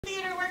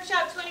Theater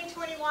Workshop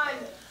 2021.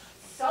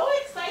 So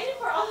excited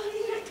for all of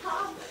you to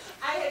come.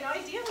 I had no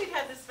idea we'd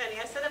had this many.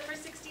 I set up for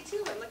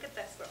 62 and look at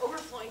this, we're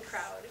overflowing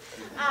crowd.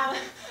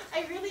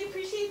 I really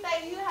appreciate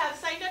that you have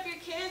signed up your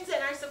kids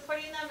and are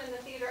supporting them in the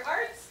theater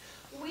arts.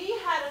 We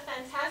had a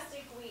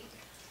fantastic week.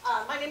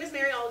 My name is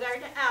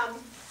Aalgaard.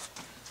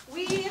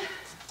 We,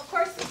 of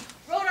course,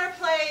 wrote our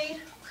play,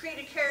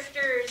 created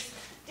characters,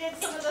 did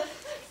some of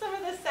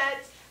the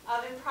set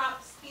and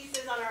props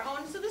pieces on our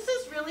own. So this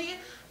is really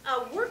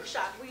a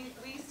workshop.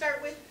 We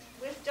start with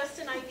just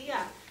an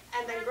idea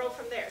and then grow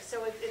from there.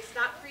 So it's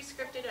not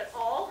pre-scripted at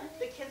all.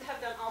 The kids have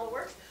done all the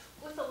work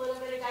with a little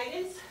bit of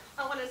guidance.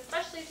 I want to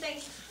especially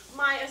thank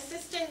my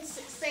assistants,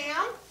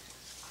 Sam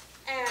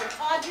and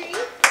Audrey.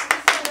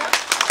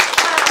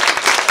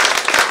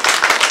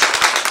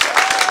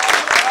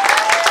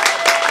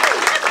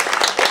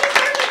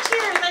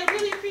 I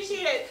really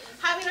appreciate it.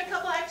 Having a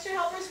couple extra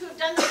helpers who have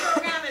done the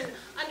program and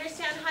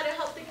understand how to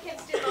help the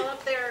kids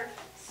develop their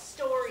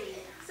story.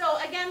 So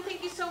again,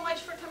 thank you so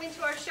much for coming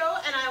to our show,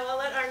 and I will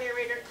let our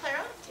narrator,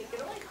 Clara, take it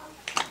away.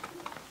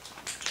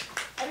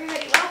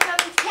 Everybody, welcome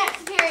to Camp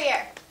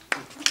Superior.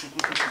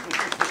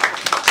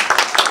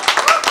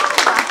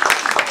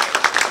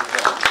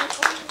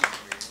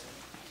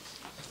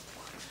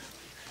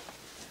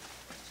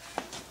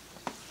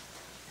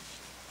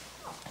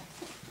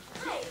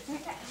 Hi, do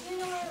you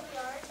know where we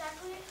are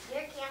exactly?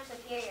 You're Camp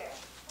Superior.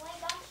 Oh my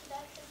gosh,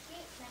 that's so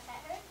cute. Can I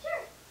pet her?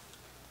 Sure.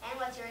 And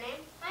what's your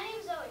name? My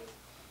name's Zoe.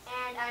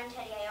 And I'm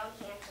Teddy. I own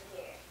Camp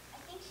Superior. I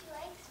think she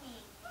likes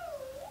me.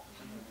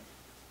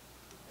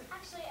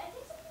 Actually, I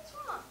think something's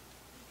wrong.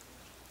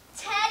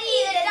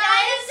 Teddy, the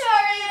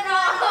dinosaur is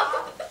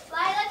wrong!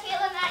 Lila,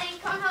 Caitlin, Maddie,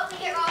 come help me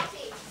get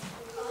Roxy.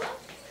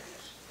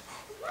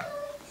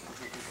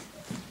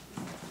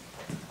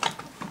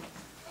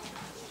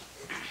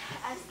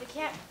 As the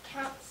camp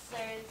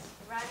counselors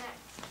run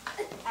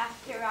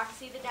after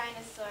Roxy the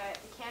dinosaur,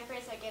 the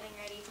campers are getting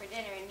ready for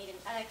dinner and meet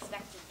an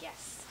unexpected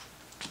guest.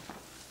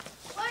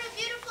 What a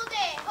beautiful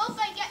day. Hope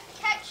I get to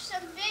catch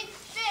some big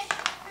fish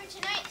for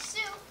tonight's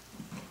soup.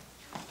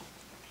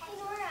 Hey,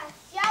 Laura.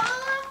 Yeah,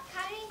 Lola?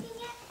 Caught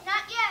anything yet?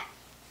 Not yet.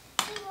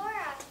 Hey,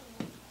 Laura.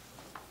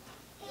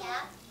 Hey,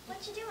 yeah? What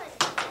you doing?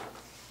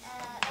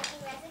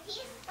 Making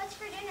recipes. What's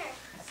for dinner?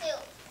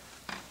 Soup.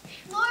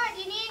 Laura,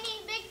 do you need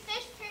any big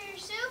fish for your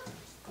soup?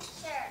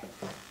 Sure.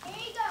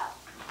 Here you go.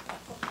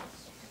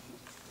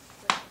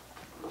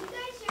 You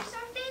guys hear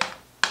something?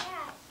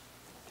 Yeah.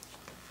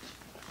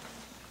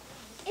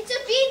 It's a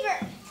beaver.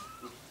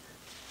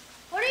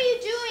 What are you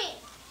doing?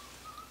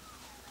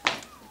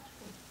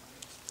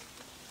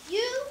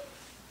 You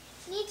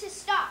need to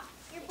stop.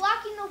 You're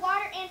blocking the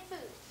water and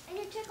food. And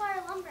you took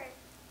our lumber.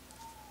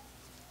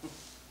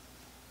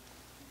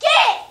 Get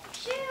it!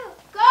 Shoo!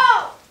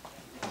 Go!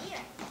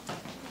 Here.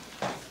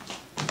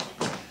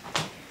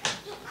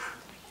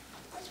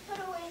 Let's put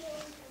away the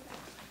lumber.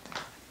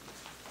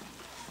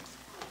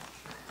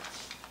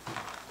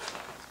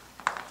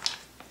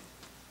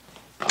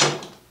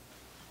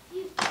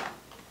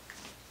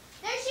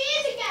 There she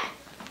is again!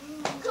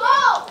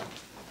 Go!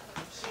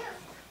 Shoot.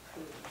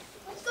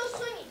 Let's go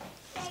swimming.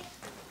 Okay.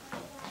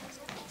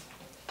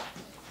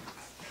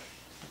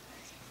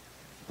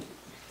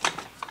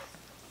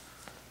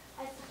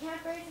 As the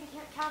campers and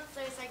camp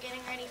counselors are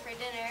getting ready for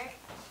dinner,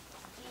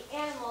 the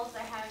animals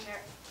are having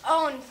their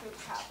own food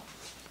problem.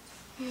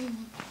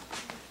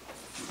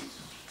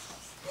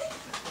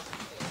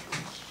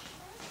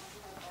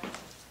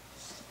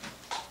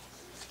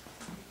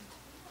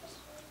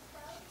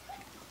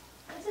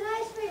 It's an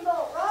ice cream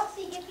boat.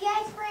 Roxy, get the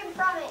ice cream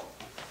from it.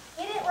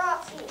 Get it,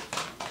 Roxy.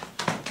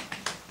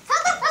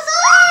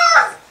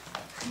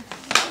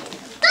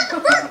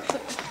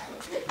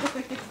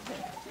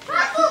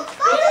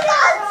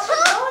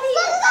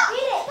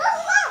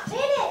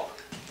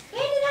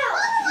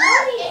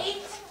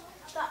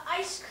 The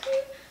ice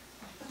cream?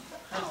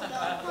 Oh,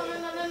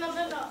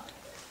 no.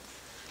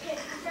 Okay,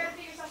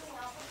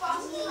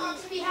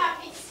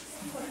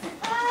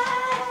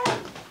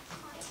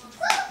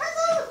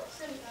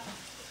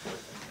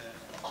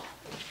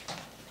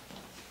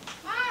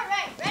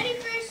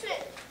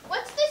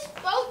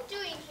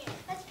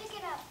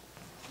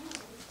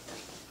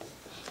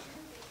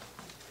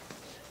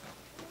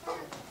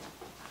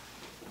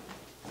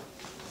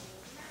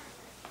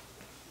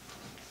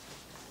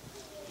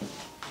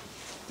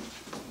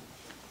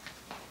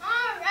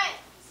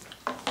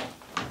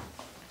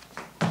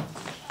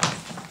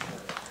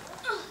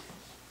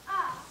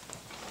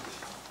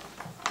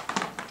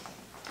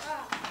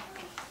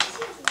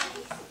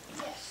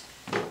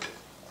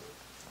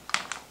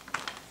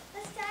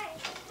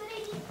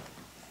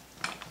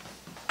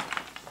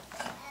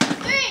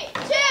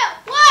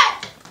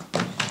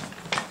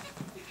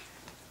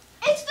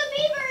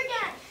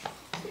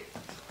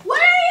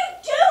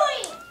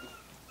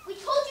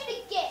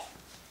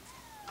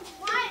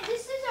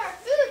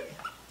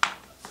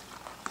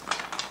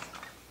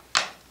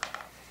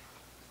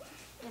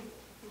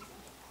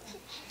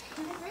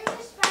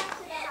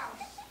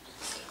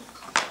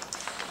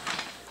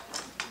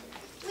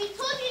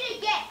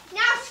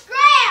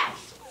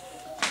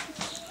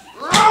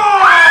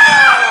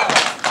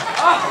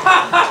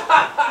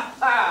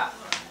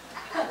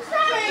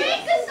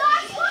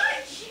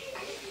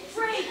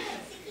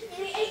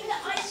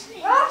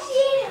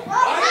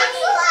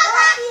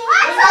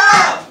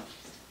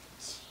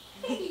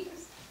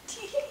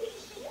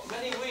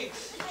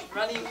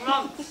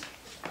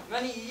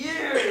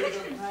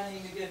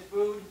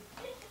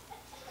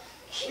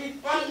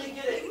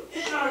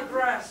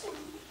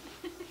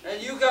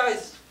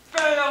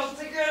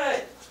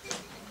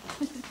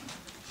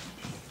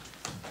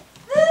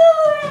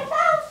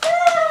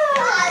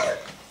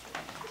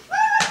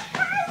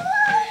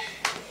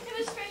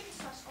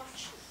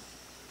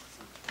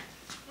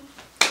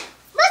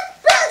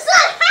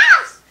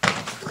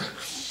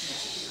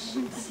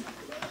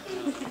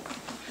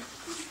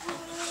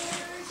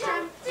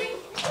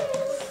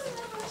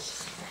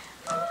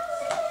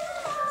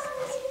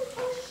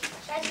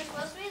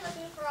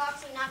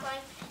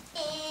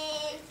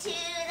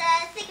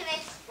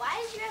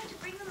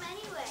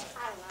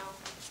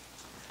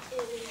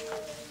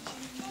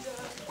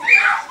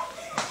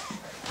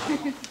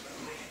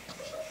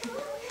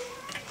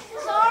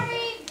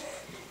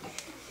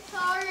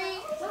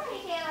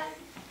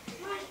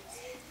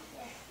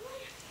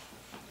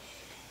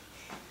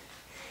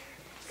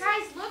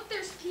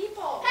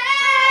 people. Help!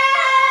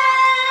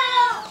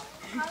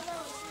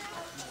 Help!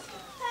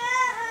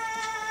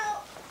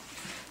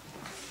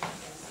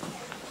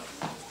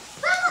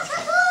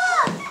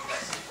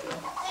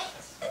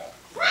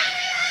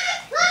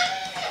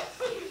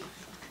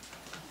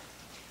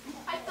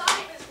 I thought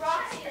it was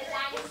Roxy the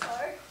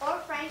dinosaur. Or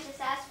Frank the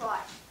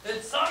Sasquatch.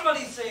 Did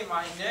somebody say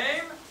my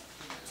name?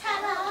 Let's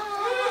have a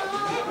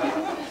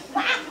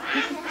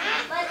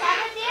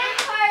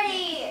dance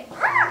party!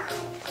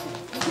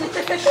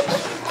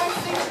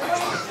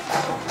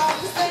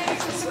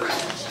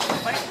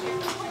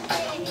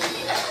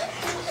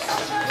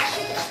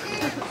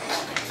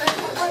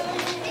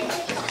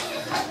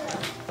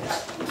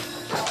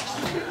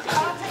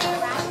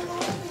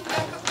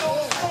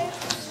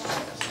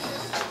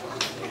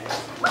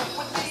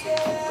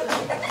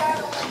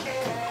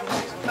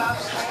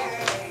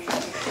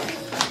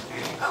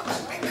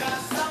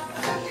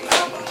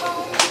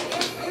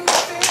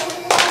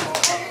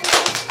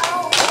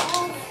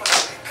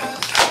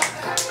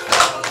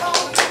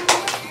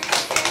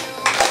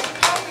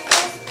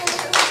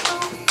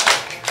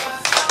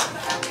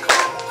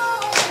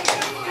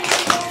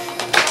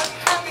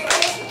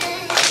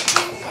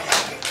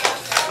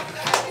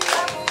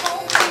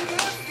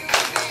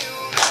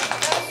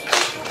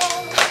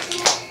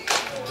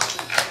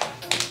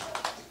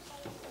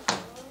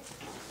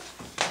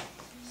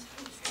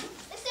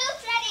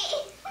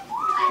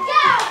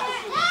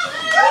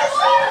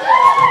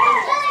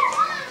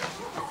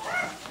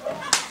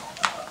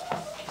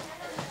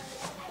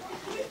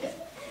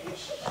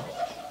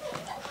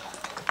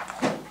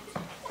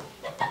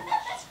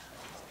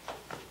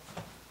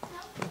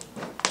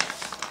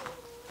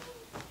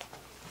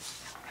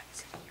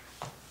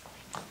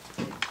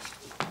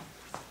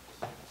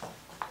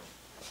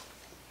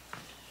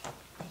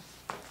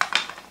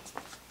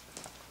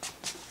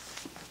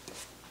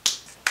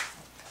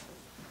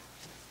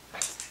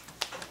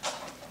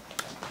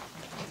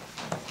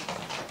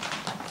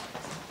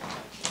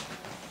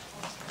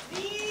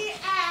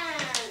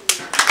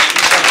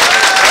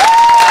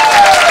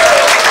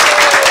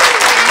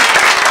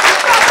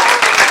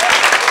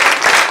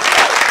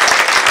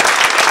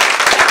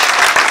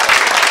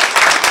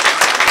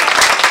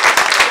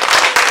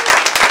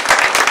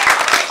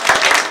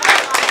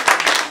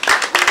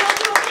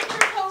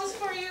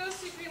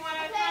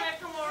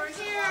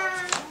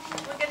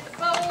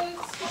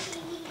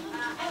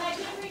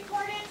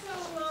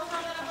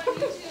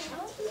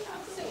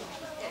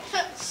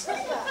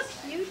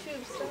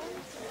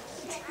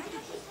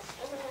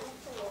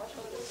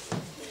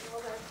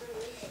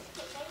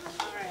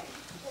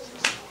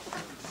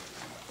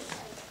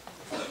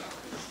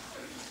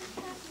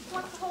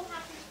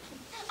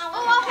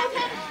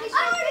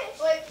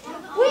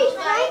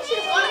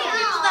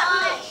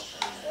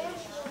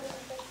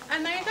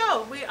 And there you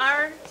go. We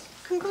are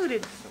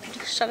concluded.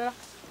 Shut it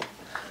off.